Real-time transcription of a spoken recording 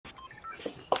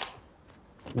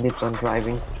It's on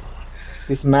driving.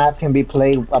 This map can be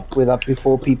played up to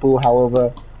 4 people.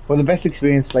 However, for the best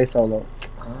experience, play solo.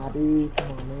 Ah, dude,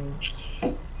 come on, man.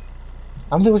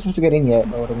 I don't think we're supposed to get in yet,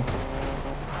 but whatever.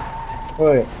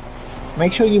 Wait,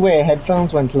 make sure you wear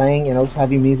headphones when playing and also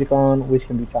have your music on, which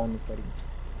can be found in settings.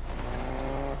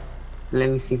 Let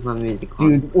me see if my music on.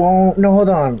 Dude, well, no, hold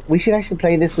on. We should actually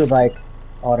play this with like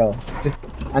auto. Just,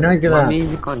 I know he's My gonna.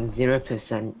 music on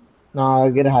 0%. No,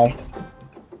 get it high.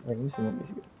 Wait, let me see what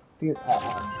music.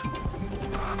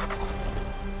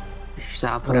 So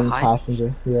I'll put We're it in high.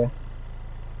 passenger. Yeah.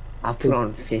 I'll put it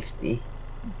on 50.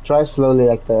 Drive slowly,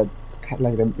 like the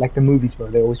movies, bro.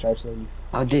 They always drive slowly.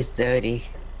 I'll do 30.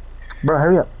 Bro,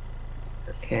 hurry up.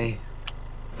 Okay.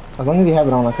 As long as you have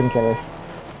it on, I couldn't care less.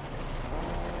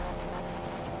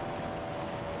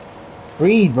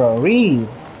 Read, bro, read.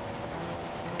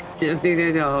 Just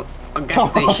a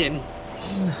gas station.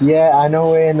 Yeah, I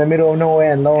know we're in the middle of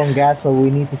nowhere and low on gas, so we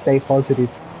need to stay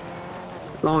positive.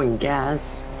 Low on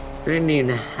gas. We didn't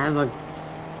even have a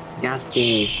gas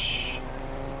thingy.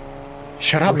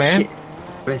 Shut up, Oh man. shit.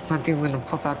 Wait, something's gonna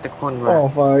pop out the corner. Oh,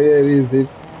 fuck, yeah, it is, dude.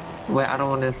 Wait, I don't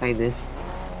want to play this.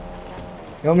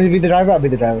 You want me to be the driver? I'll be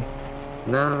the driver.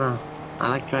 No. I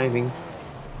like driving.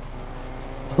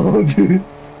 Oh, dude.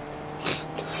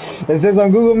 It says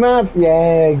on Google Maps.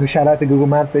 Yeah, shout out to Google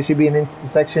Maps. There should be an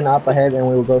intersection up ahead and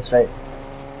we will go straight.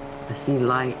 I see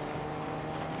light.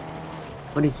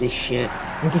 What is this shit?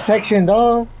 Intersection,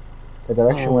 dog. The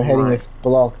direction Oh we're heading my. is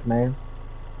blocked, man.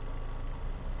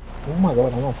 Oh my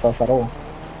god, I'm not sus at all.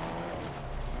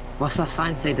 What's that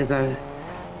sign say? There's a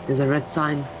red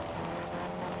sign.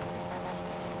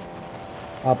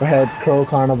 Up ahead, Crow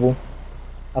Carnival.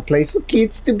 A place for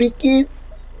kids to be kids.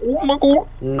 Oh my god.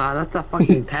 Nah, that's a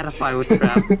fucking pedophile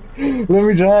trap. Let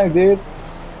me drive, dude.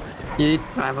 You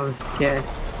drive, I'm scared.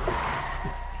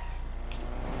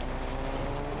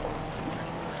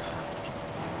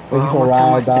 Well, I'm gonna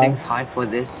turn my settings high for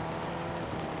this.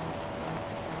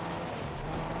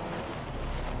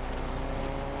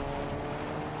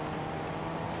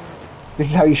 This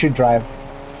is how you should drive.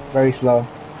 Very slow.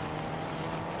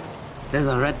 There's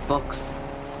a red box.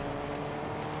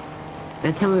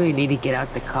 Don't tell me we need to get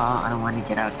out the car. I don't want to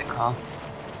get out the car.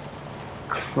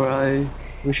 Crow.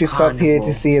 We should stop here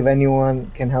to see if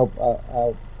anyone can help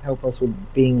us with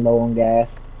being low on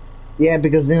gas. Yeah,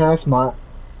 because you know that's smart.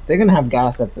 They're gonna have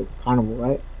gas at the carnival,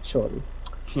 right? Surely.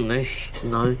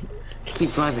 No.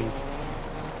 Keep driving.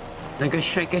 No, go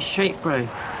straight, bro.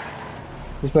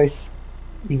 This place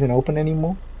even open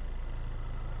anymore?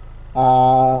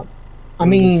 I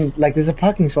mean, like there's a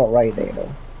parking spot right there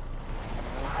though.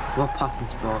 What parking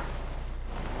spot?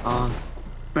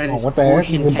 Bro, Oh, what the heck?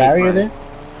 There's a barrier there?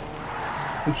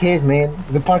 Who cares, man?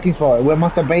 The parking spot. We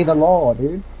must obey the law,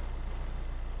 dude.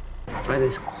 Bro,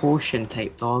 there's caution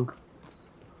tape, dog.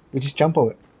 We just jump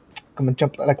over it. Come on,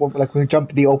 jump like we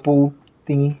jump the opal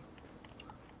thingy.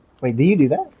 Wait, do you do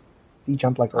that? Do you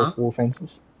jump like opal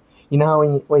fences? You know how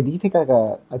when you wait, do you take like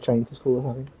a train to school or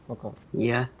something? Okay.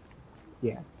 Yeah.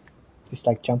 Yeah. Just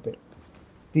like jump it.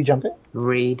 Do you jump it?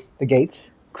 Read. The gates?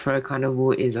 Crow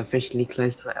Carnival is officially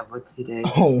closed forever today.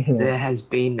 Oh. There has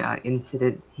been an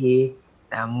incident here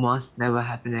that must never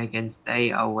happen again.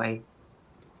 Stay away.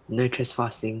 No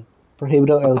trespassing.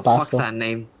 Prohibido el What the paso. fuck's that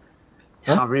name?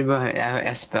 Huh?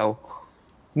 Arriba spell.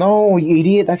 No, you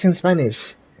idiot, that's in Spanish.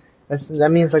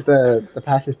 That means like the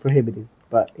path is prohibited.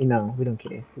 But you know, we don't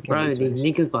care. Bro, these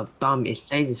niggas are dumb. It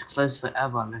says it's closed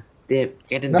forever. Let's dip.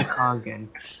 Get in the car again.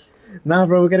 Nah,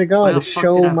 bro, we gotta go. Where The the fuck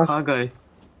show did our must. car go?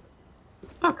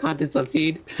 Our car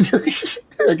disappeared.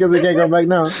 I guess we can't go back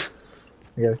now.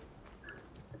 Okay.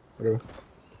 Whatever.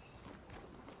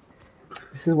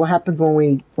 This is what happens when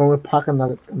we park on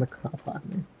the car park,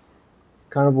 man.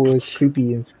 Carnival is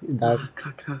creepy and dark.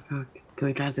 Can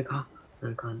we drive the car? No,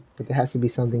 I can't. But there has to be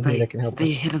something here that can help us.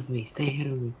 Stay ahead of me. Stay ahead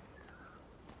of me.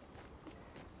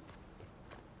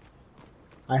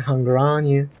 I hunger on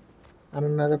you. On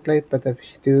another place, but the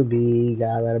fish to be,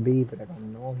 gotta be, but I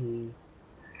don't know he.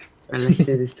 Well, let's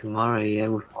do this tomorrow, yeah,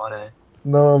 with Otto.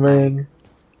 No, man.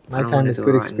 My time is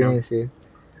good experience here.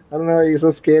 I don't know why you're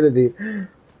so scared of it.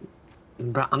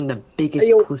 Bro, I'm the biggest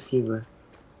pussy, bro.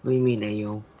 What do you mean,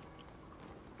 ayo?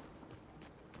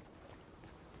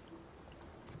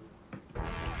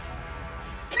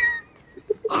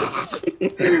 You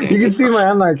can see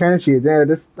my unlock, can't you? There,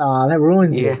 that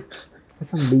ruins it.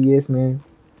 That's some BS, man.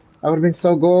 I would have been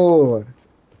so good.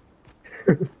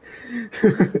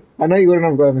 I know you wouldn't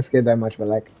have gotten scared that much, but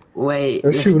like. Wait,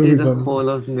 let's do the Hall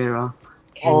of Mirror.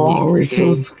 Oh, we're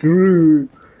so screwed.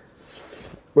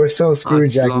 We're so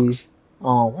screwed, Jackie.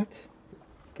 Oh, what?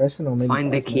 Personal, maybe.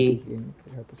 Find the key.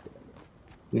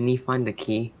 We need to find the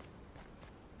key.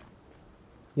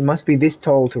 You must be this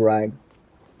tall to ride.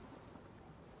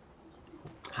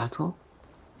 How tall?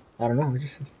 I don't know.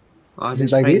 Oh, Is it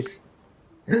this like phrase.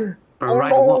 this? Bro, Oh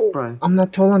ride what, no! bro? I'm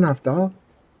not tall enough, dog.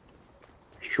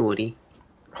 Shorty.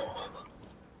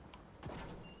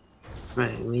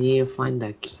 Right, we need to find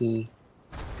the key.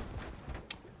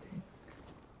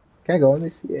 Can I go on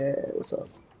this? Yeah, what's up?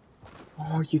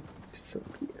 Oh, you PS.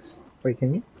 Wait,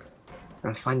 can you?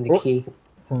 Bro, find the Oh, key.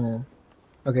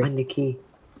 Okay. Find the key.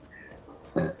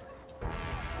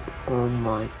 Oh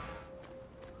my.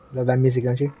 Love that music,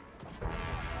 don't you?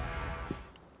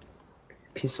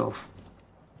 Piss off.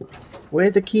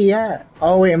 Where's the key at?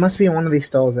 Oh wait, it must be in one of these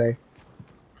stalls, eh?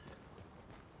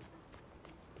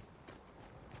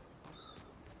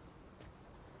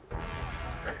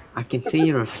 I can see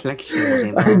your reflection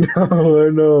in them I ass. know, I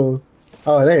know.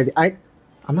 Oh, there.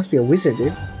 I must be a wizard,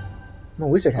 dude. I'm a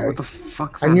wizard, Harry. What the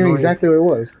fuck's I that knew noise? exactly where it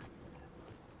was.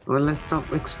 Well, let's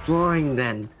stop exploring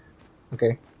then.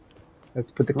 Okay.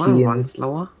 Let's put the Wanna key run in.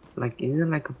 slower? Like, isn't it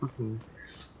like a fucking...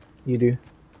 You do.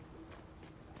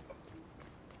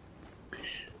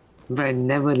 Bro,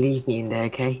 never leave me in there,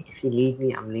 okay? If you leave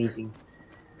me, I'm leaving.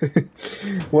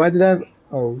 Why did I?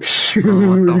 Oh, Oh,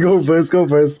 what the go first. Go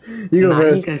first. You go Nah,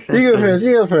 you first. go You first, go man. first.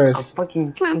 You go A first.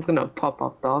 fucking slam's gonna pop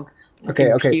up, dog.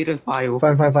 Okay. Fucking Okay. pedophile.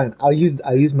 Fine. Fine. Fine. I'll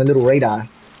use my little radar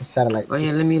satellite. Oh yeah,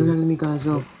 just let to me see. go as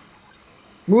well.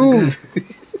 Move.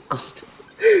 Oh,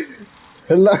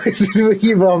 Hello,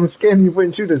 I'm scanning you for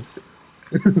intruders.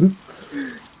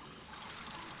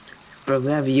 bro,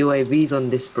 we have UAVs on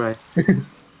this, bro.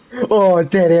 Oh,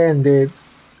 dead end, dude.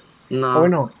 Oh Nah,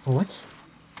 no. What?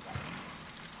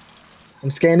 I'm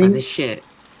bro, scanning. this shit.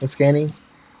 I'm scanning.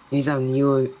 These are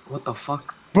new. What the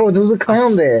fuck? Bro, there was a I,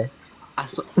 clown s- there. I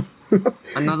saw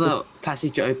another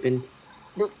passage open.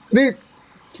 Dude,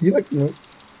 can you like move?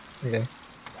 Okay.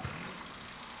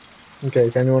 Okay,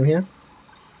 is anyone here?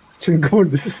 Chicken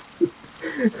corner.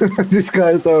 This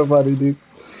guy is so funny, dude.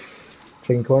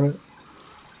 Chicken corner.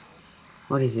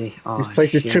 What is it? This Oh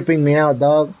place is shit. tripping me out,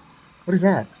 dog. What is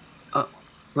that?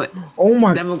 What? Oh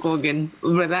my, Demogorgon.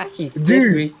 Bro, that actually scared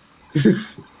dude. me.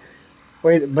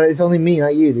 Wait, but it's only me,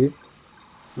 not you, dude.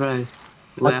 Bro,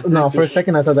 well, I feel No, like for we a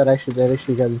second I thought that actually got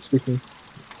it speaking.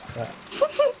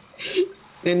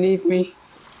 they need me.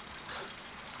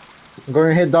 I'm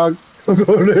going ahead, dog. I'm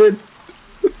going ahead.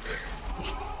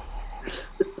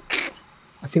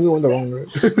 I think we went the wrong route.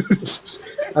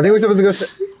 I think we're supposed to go.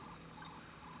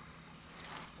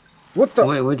 What the?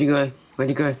 Wait, where'd you go? Where'd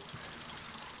you go?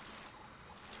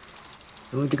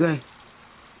 Where'd you go?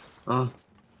 Oh,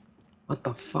 what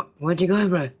the fuck? Where'd you go,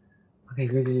 bro? Okay,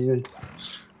 good.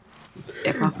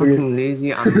 If I fucking lose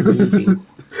you, I'm leaving.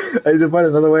 I need to find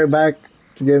another way back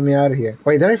to get me out of here.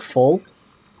 Wait, did I fall?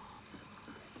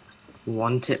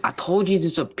 Wanted. I told you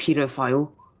this is a pedophile.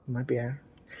 Might be out.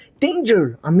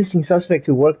 Danger! A missing suspect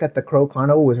who worked at the Crow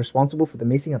Carnival was responsible for the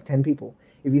missing of 10 people.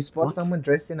 If you spot What? someone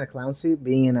dressed in a clown suit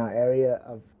being in our area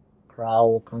of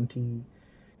Crow County,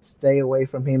 stay away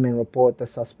from him and report the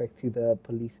suspect to the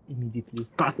police immediately.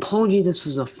 But I told you this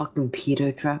was a fucking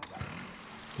pedo trap.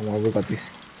 Don't worry, we got this.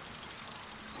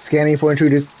 Scanning for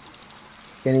intruders.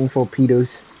 Scanning for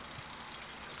pedos.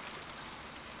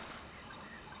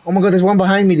 Oh my god, there's one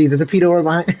behind me, dude. There's a pedo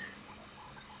right behind.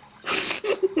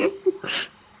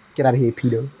 Get out of here,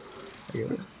 pedo.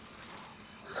 Okay.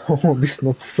 Oh, this is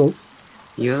not so.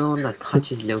 You're the one that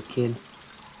touches little kids.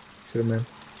 Shit, man.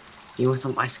 You want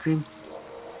some ice cream?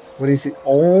 What is it?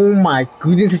 Oh my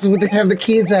goodness, this is what they have the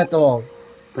kids at, though.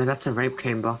 Bro, that's a rape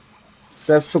chamber.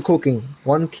 Served for cooking.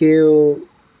 1 kill.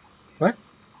 What?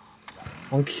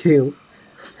 1 kill.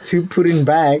 2 put in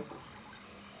bag.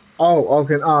 Oh,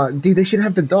 okay. Dude, they should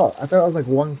have the dot. I thought it was like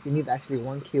 1. You need actually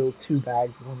 1 kill, 2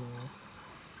 bags.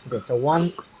 Okay, so 1,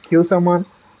 kill someone.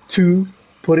 2,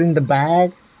 put in the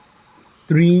bag.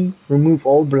 3, remove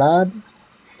all blood.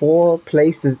 4,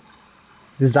 place the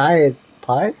desired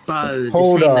part. Bro,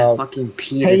 Hold this ain't up. that fucking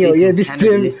pedo. Hey yo, This yeah, is this Tim.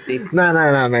 cannibalistic.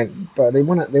 Nah, man. Bro, they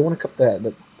wanna cup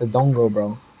the dongo,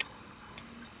 bro.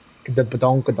 The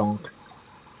badonkadonk.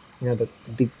 You know, the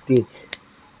big dick.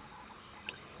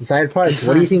 Desired parts. Go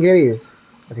What do you think first. it is?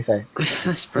 Okay, sorry. Go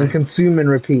first, bro. And consume and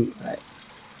repeat. Right.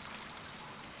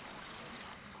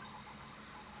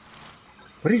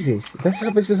 What is this? That's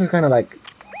supposed to be some kind of like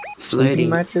Floating.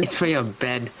 mattress? It's for your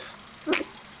bed.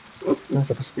 Not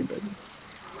supposed to be big.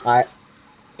 Alright.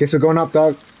 Guess we're going up,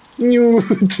 dog. All-wheel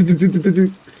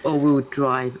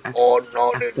drive. Oh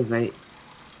no, dude. Activate.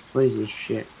 What is this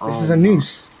shit? This is a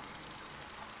noose.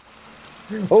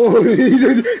 Oh,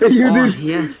 you Oh, did.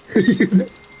 yes.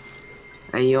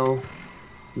 Hey, yo.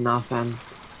 Nah, fam.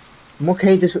 I'm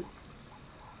okay, just...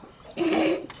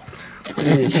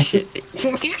 This is shit.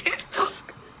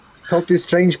 Talk to a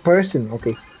strange person.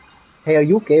 Okay. Hey, are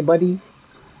you okay, buddy?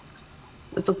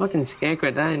 That's a fucking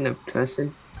scarecrow. That ain't a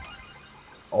person.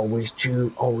 Always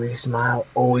chew, always smile,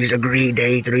 always agree,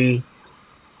 day 3.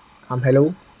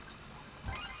 Hello?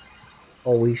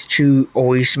 Always chew,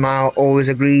 always smile, always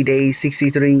agree, day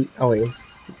 63. Oh, yes.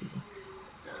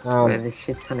 Man, this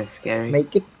shit's kind of scary.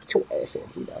 Make it to ass,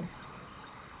 you know.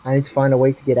 I need to find a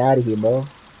way to get out of here, bro.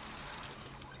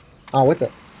 Oh, what the?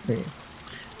 Yeah.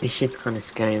 This shit's kind of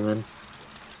scary, man.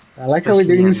 I like how we're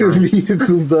doing this with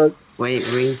vehicles, dog.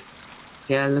 Wait.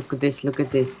 Yeah, look at this.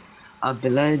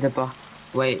 Below the bar.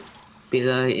 Wait.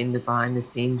 Below in the behind the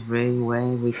scenes room where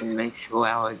we can make sure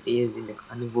our ideas in the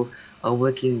carnival are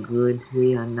working good.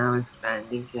 We are now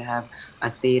expanding to have a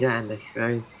theater and a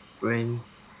show room.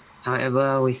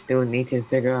 However, we still need to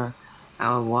figure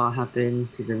out what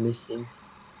happened to the missing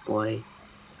boy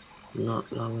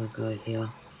not long ago here.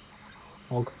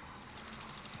 Okay.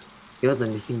 He was a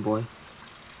missing boy.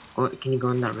 Oh, can you go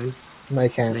in that room? No, I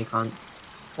can't. No, you can't.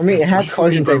 I mean, it has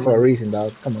caution tape for a reason,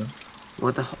 dog. Come on.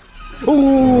 What the hell?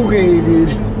 Okay, dude.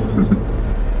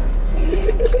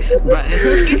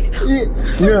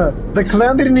 Yeah, the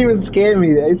clown didn't even scare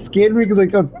me. It scared me because I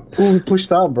got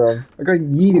pushed up, bro. I got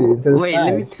yeeted into the Wait, sky.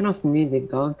 let me turn off music,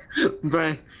 dog.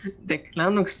 Bro, the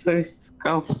clown looks so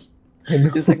scuffed. I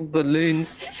know. It's like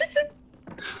balloons.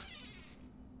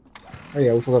 Oh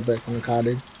yeah, we forgot that from the car,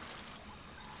 dude.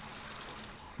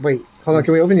 Wait, hold on,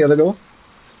 can we open the other door?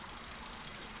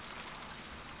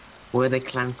 Where the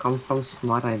clown come from?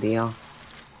 Smart idea.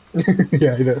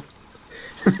 Yeah, I know.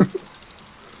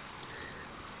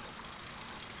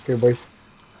 Okay, boys.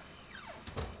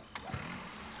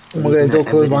 Oh my god, door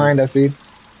closed behind us, dude.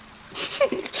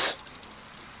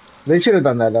 They should have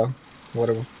done that though.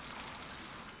 Whatever.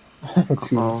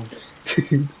 Oh,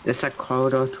 Dude. there's a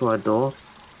corridor to a door.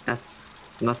 That's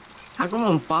not. How come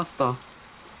I'm faster?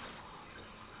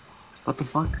 What the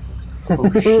fuck? Oh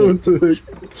shit.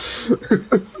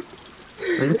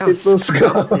 Look how It's so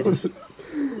scuffed it is. scuffed.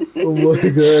 Oh my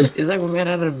god. It's like we're made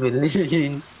out of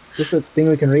balloons. Just a thing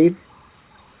we can read?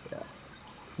 Yeah.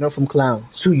 No, from Clown.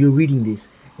 So you're reading this,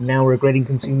 and now regretting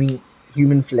consuming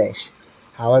human flesh.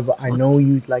 However, I know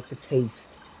you'd like the taste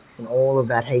and all of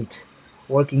that hate.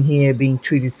 Working here, being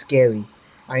treated scary.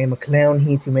 I am a clown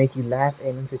here to make you laugh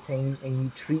and entertain, and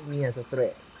you treat me as a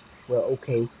threat. Well,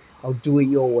 okay, I'll do it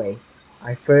your way.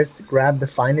 I first grab the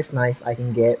finest knife I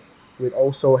can get, with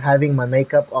also having my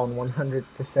makeup on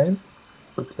 100%.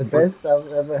 The best I've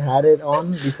ever had it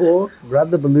on before.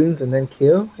 Grab the balloons and then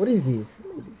kill. What is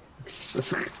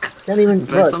this? Can't even.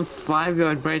 Bro, some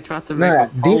 5-year-old boy tried to make No, a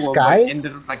this pole, guy. but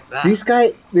ended up like that. This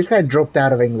guy dropped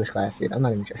out of English class, dude. I'm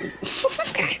not even joking.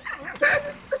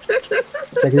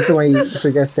 Like this is why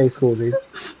you guys stay school, dude.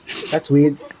 That's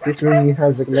weird. This room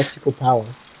has electrical power.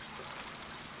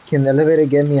 Can the elevator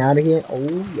get me out of here? Oh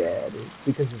yeah, dude.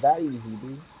 Because it's that easy,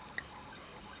 dude.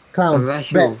 Clown,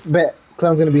 bet.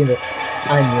 Clown's gonna be in there.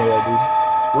 I knew it, dude.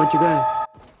 Where'd you go?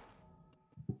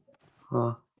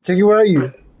 Oh. Jackie, where are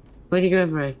you? Where'd you go,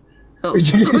 bro? Oh.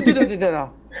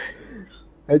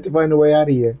 I had to find a way out of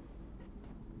here.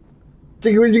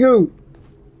 Jackie, where'd you go?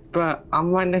 Bro,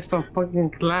 I'm right next to a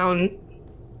fucking clown.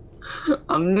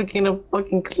 I'm looking at a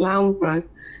fucking clown, bro.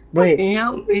 Wait. Fucking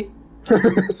help me.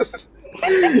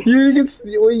 you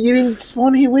didn't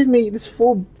spawn here with me. There's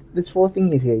four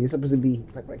thingies here. You're supposed to be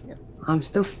like right here. I'm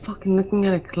still fucking looking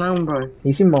at a clown, bro.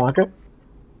 You see my marker?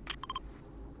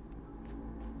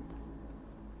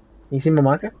 You see my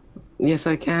marker? Yes,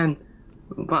 I can.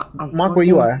 But I'm Mark where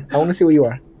you are. I want to see where you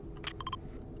are.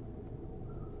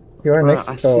 You are next.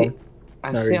 I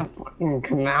see a fucking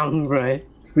clown, bro.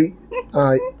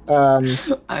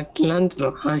 A clown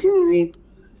behind me.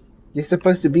 You're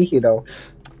supposed to be here though.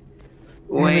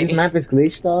 Wait. This map is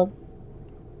glitched, dog.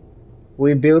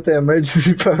 We built an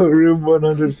emergency power room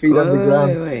 100 feet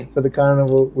underground for the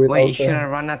carnival. Wait, should I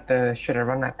run at the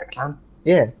clown?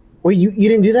 Yeah. Wait, you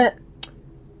didn't do that?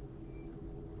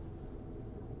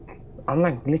 I'm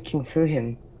like glitching through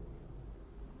him.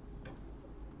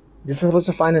 You're supposed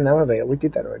to find an elevator. We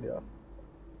did that already though.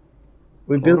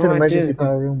 We built an emergency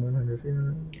power room 100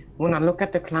 feet. When I look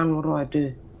at the clown, what do I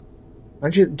do? Why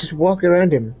don't you just walk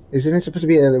around him? Isn't it supposed to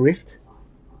be a rift?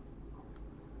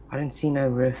 I didn't see no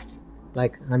rift.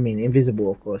 Like, I mean,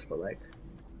 invisible of course, but like,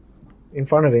 in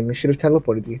front of him, it should have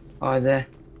teleported you. Oh, there.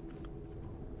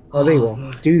 Oh, there you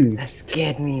go. Dude. That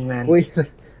scared me, man. Wait,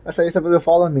 I thought you're supposed to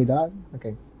follow me, dog.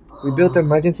 Okay. We built an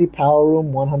emergency power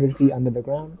room 100 feet under the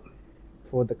ground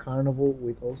for the carnival,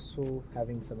 with also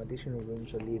having some additional rooms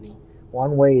for leaving.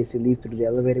 One way is to leave through the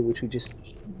elevator, which we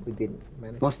didn't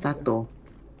manage. What's that door?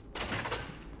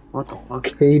 What the fuck?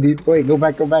 Okay, dude. Wait, go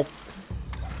back, go back.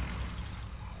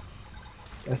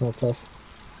 That's not sus.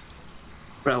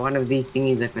 Bro, one of these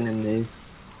thingies are gonna move.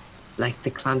 Like,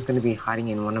 the clown's gonna be hiding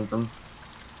in one of them.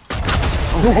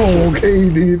 Oh, okay,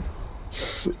 dude.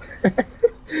 Bro,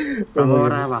 Oh I'm my about to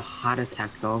goodness. have a heart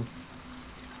attack, though.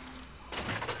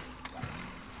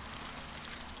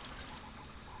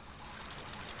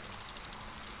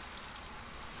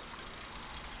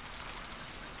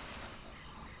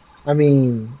 I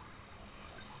mean,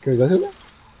 can we go through that?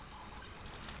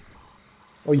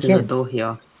 Oh, you There's a can. door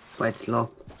here, but it's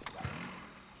locked.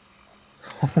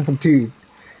 Oh, dude.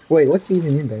 Wait, what's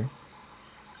even in there?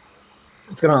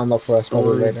 It's gonna unlock for us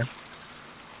probably later. Storage.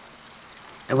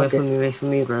 Hey, Okay. wait for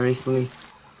me, bro, wait for me.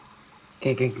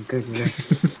 Okay, go. Bro,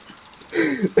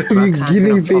 You clown's gonna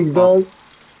guinea pig, pop up. dog.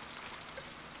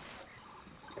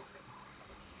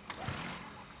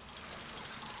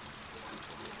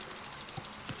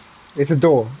 It's a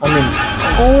door. I'm in.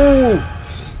 Oh!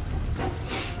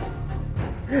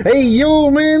 Hey, yo,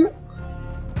 man!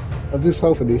 I'll just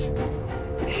hope for this.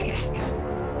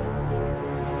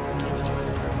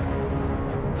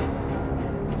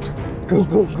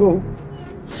 Go.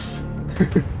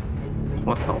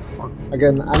 What the fuck?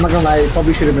 Again, I'm not gonna lie, it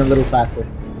probably should have been a little faster.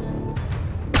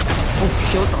 Oh,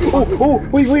 shit, what the fuck? Oh,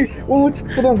 wait. Oh, what?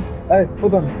 Hold on.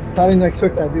 Hold on. I didn't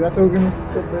expect that, dude. I thought we were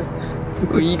gonna stop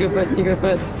there. Oh, you go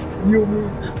first. Yo,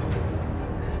 man.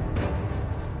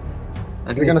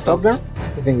 I They're think gonna it stop stopped. now?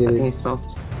 I think I it think is. it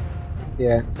stopped.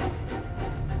 Yeah.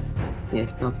 Yeah, it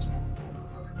stopped.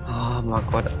 Oh my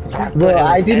god. Bro,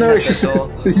 I didn't know. End at the door.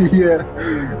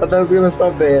 Yeah. I thought it was gonna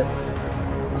stop there.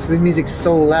 So this music's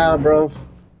so loud, bro.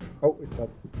 Oh, it's up.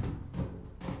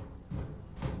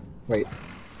 Wait.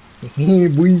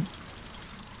 Boy.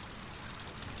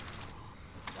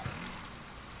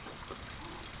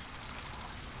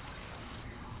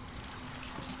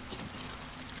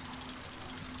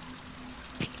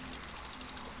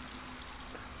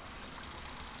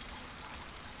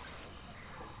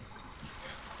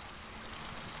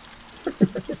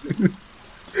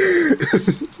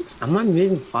 Am I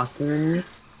moving faster than you?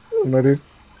 No, dude.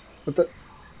 What the?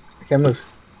 I can't move.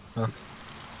 Oh.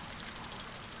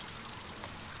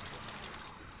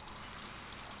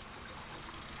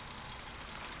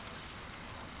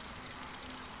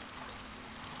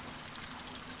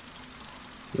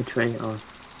 Which way? Oh.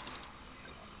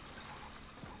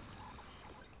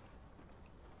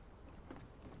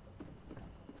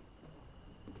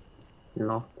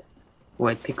 Locked.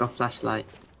 Wait, pick up flashlight.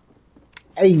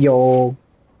 Hey, yo.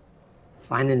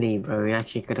 Finally, bro, we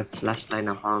actually got a flashlight in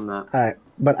a horror map. Alright,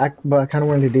 but I kind of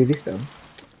wanted to do this though.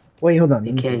 Wait, hold on. Who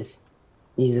Let me see. cares?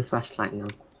 Use the flashlight now.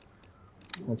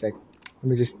 One sec.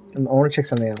 Let me just. I want to check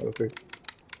something out real quick.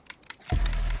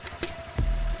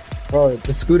 Bro,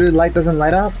 the scooter light doesn't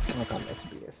light up? Oh, come on, that's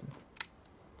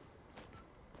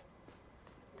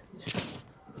BS.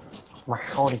 My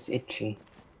heart is itchy.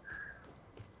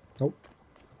 Nope.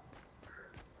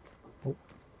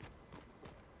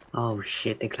 Oh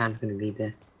shit, the clown's gonna be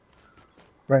there.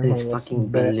 Right, This let's fucking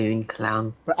bet. balloon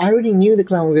clown. But I already knew the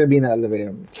clown was gonna be in the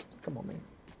elevator. Come on, man.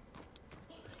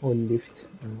 Or lift.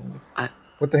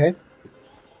 What the heck?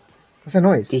 What's that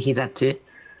noise? Do you hear that too?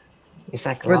 It's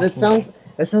like Bro, laughing.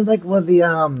 that sounds like what the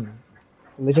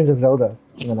Legends of Zelda,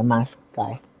 you know, the mask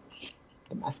guy.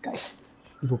 The mask guy.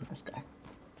 Evil mask guy.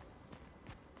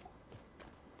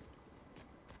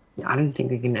 I don't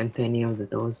think I can enter any of the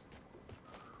doors.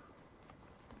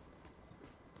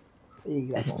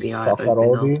 That's not FBI, soft at all,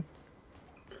 open up. dude.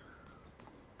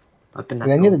 Open Is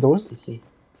that any of door. the doors? You see.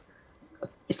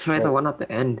 It's right, the Right. one at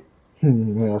the end.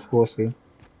 Yeah, of course, see.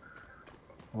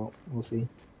 Oh, we'll see.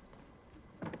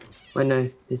 Wait, no,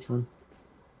 this one.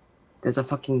 There's a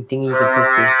fucking thingy you can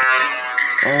talk to.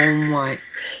 Oh my,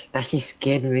 that actually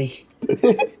scared me.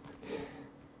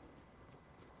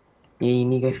 Yeah, you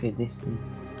need to go through this one.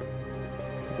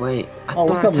 Wait, I Oh,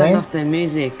 what's thought I up, turned man? off the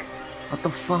music. What the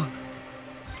fuck?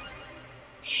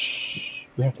 Shh.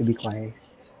 We have to be quiet.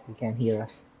 He can't hear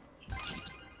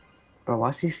us. Bro, why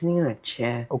is he sitting in a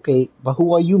chair? Okay, but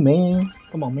who are you, man?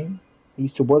 Come on, man. I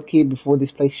used to work here before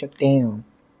this place shut down.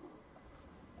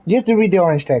 You have to read the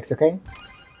orange text, okay?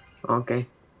 Okay.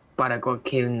 But I got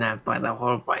kidnapped by the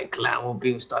horrifying clown when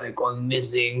people started going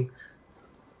missing.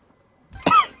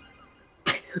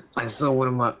 I saw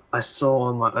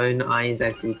on my own eyes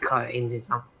as he cut into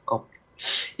some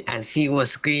as he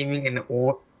was screaming in the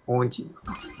orgy.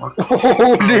 What the fuck?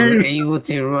 Oh, I was dude. able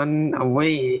to run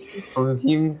away from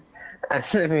him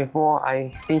as before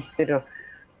I feasted a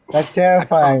That's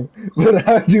terrifying. But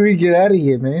how do we get out of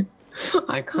here, man?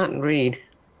 I can't read.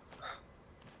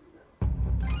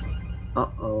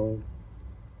 Uh-oh.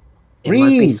 It might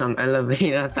be Read! some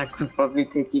elevator that could probably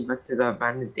take you back to the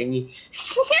abandoned thingy.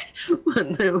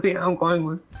 But the way I'm going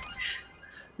with,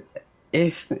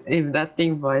 if that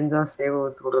thing finds us, it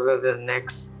will go to the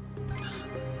next.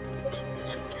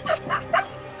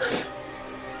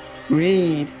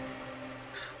 Read.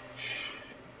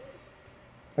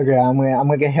 Okay, I'm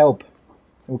gonna get help.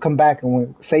 We'll come back and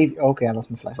we'll save. Okay, I lost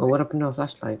my Oh, flashlight. what happened to a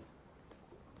flashlight?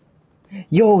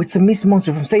 Yo, it's a mist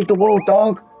monster from Save the World,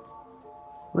 dog!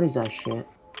 What is that shit?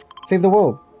 Save the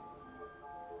World.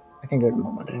 I can't get it no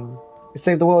more. Mm. It's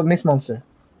Save the World Mist Monster.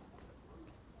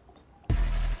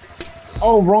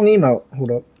 Oh, wrong emote.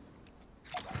 Hold up.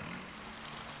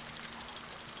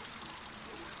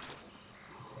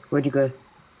 Where'd you go?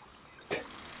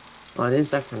 Oh, this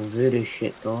is like some voodoo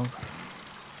shit, dog.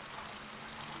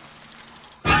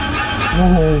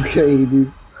 Okay,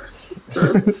 dude.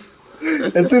 As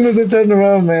soon as I turned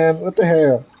around, man, what the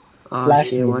hell? Oh Flashed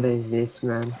shit, what me. is this,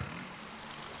 man?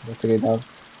 That's okay, dog.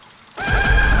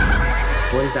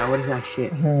 What is that? What is that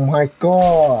shit? Oh my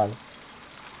god.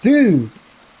 Dude!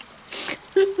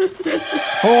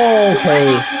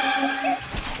 Okay.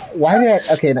 Why did I...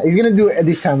 Okay, now he's gonna do it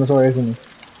this time as well, isn't he?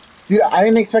 Dude, I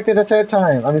didn't expect it a third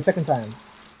time. I mean, second time.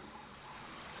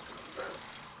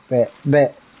 Bet,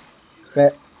 bet,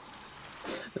 bet.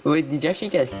 Wait, did you actually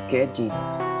get scared, G?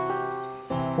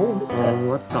 Holy crap.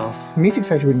 What the f-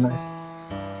 Music's actually really nice.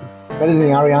 Better than the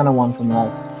Ariana one from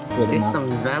last video This now. some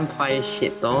vampire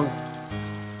shit, dog.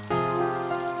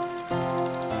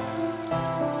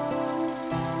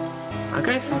 I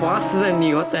go faster than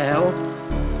you, what the hell?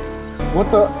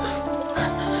 What the?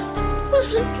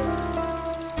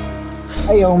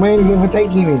 Hey, yo, man, he's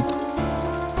overtaking me.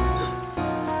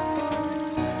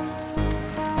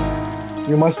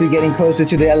 You must be getting closer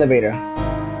to the elevator.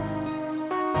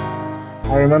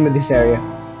 I remember this area.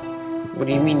 What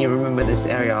do you mean you remember this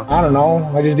area? I don't know,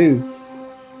 I just do.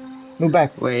 Move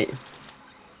back. Wait,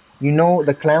 You know,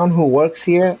 the clown who works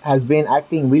here has been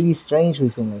acting really strange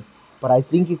recently, but I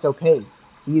think it's okay.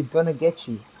 He is gonna get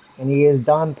you, and he is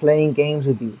done playing games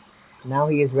with you. Now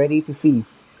he is ready to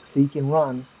feast, so you can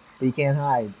run, but you can't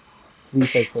hide.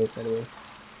 Please take quote, by the way.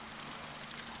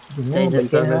 You can says run, but you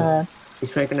it's not can't gonna. hide.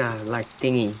 It's probably gonna like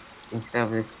thingy instead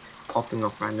of just popping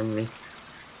up randomly.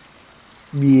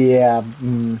 Yeah,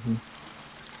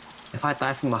 If I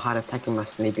die from a heart attack in my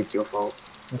sleep, it's your fault.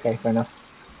 okay, fair enough.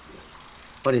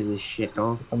 What is this shit,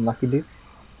 dog? If I'm lucky, dude.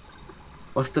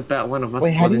 What's the bet one of us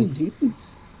Wait, how do you buttons? do this?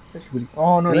 It's actually really...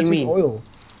 Oh no, What do you that's just mean? oil.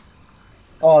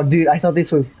 Oh, dude, I thought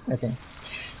this was... Okay,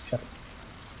 shut up.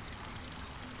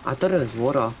 I thought it was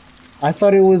water. I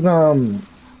thought it was,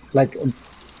 like,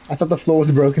 I thought the floor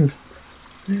was broken.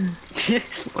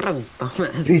 What a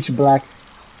dumbass. Pitch black.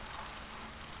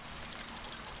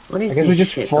 What I is guess this we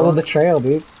just shit, follow dog? the trail,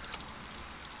 dude.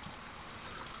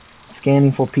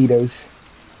 Scanning for pedos.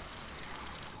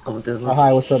 Oh, Oh,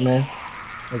 hi, what's up, man?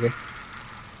 Okay,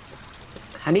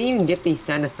 how do you even get these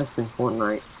sound effects in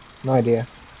Fortnite? no idea.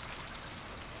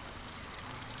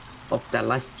 Of that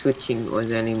lights twitching or is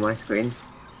it only my screen?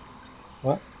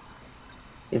 What?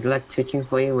 Is light twitching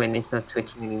for you when it's not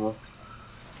twitching anymore?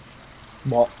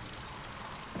 What?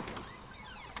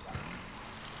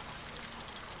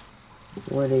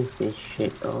 What is this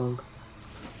shit, dog?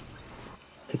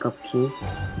 Pick up key.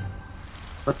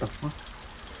 What the fuck?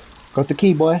 Got the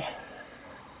key, boy.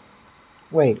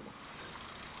 Wait.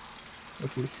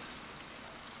 What's this?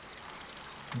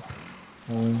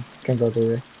 Can't go through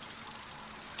there.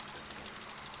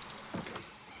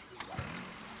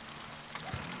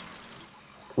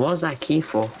 What was that key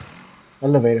for?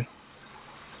 Elevator.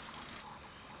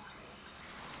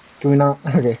 Can we not?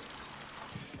 Okay.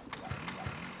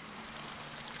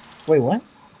 Wait, what?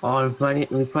 Oh, we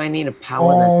probably need to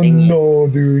power that Oh thingy. no,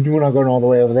 dude, we're not going all the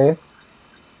way over there.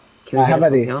 Can we How get it about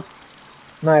from this? here?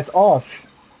 No, it's off.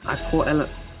 I caught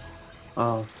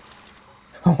Oh,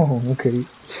 Oh, okay.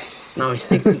 no, we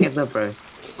stick together, bro.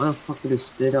 Why the fuck did we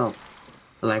split up?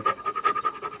 Like,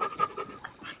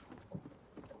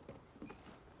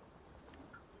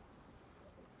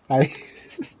 I.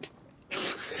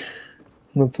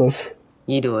 Not so.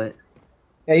 you do it.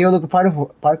 Yeah, you look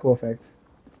particle effect.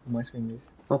 On my screen is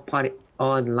What party?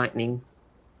 Oh, the lightning.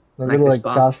 the Like little the like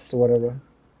sparks. dust or whatever.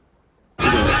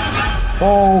 You do it.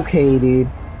 Okay, dude.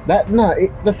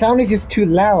 The sound is just too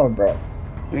loud, bro.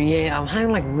 Yeah, I'm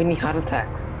having like mini heart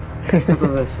attacks because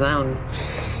of the sound.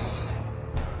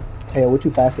 Hey, we're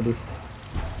too fast for this.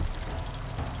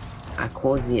 I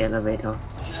caused the elevator.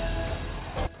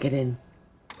 Get in.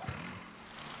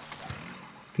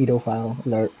 Pedophile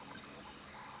alert.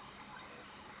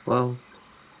 Well,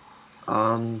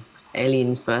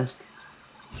 aliens first.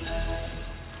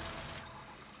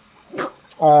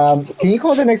 Can you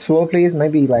call the next floor, please?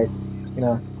 Maybe like, you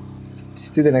know,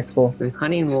 just do the next floor. We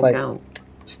can't even Just walk like, out.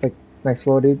 just like next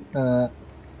floor, dude.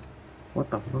 What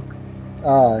the fuck?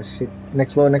 Oh shit.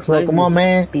 Next floor, next floor. Close Come on, this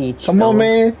man. beach, Come on, dog.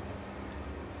 man.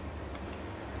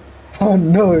 Oh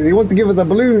no, he wants to give us a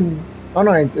balloon. Oh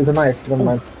no, it's a knife. Never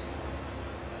mind.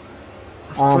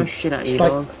 Oh, I throw shit at Just you,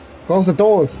 like dog. close the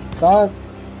doors, dog.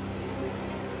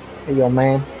 Hey, yo,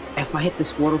 man. If I hit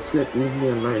this water flip, leave me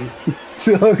alone.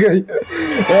 Okay.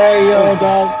 Hey, yo,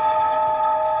 dog.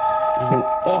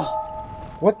 Oh,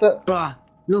 oh, What the? bruh.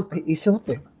 Look, He's still up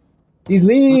there. He's what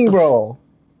leaning, the f- bro.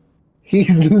 He's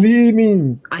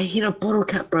leaning. I hit a bottle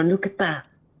cap, bro. Look at that.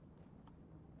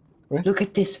 What? Look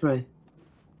at this, bro.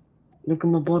 Look at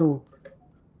my bottle.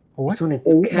 What? It's on its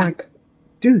Oh my, cap.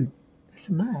 dude. That's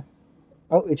mad.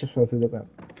 Oh, it just fell through the ground.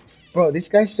 Bro, this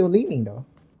guy's still leaning, though.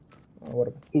 Oh,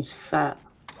 whatever. He's fat.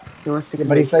 He wants to Yeah,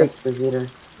 but he's commit like, Despacito.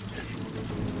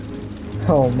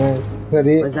 oh man, that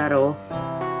it? Was that all?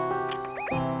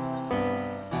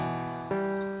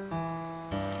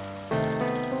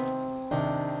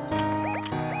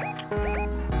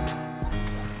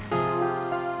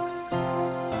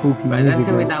 Spooky Bro, don't music,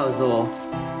 tell me bro. that was all.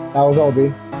 That was all,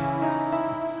 dude.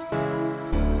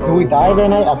 Did we die that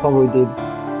night? I probably did.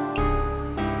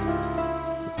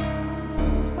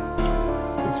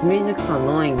 This music's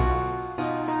annoying.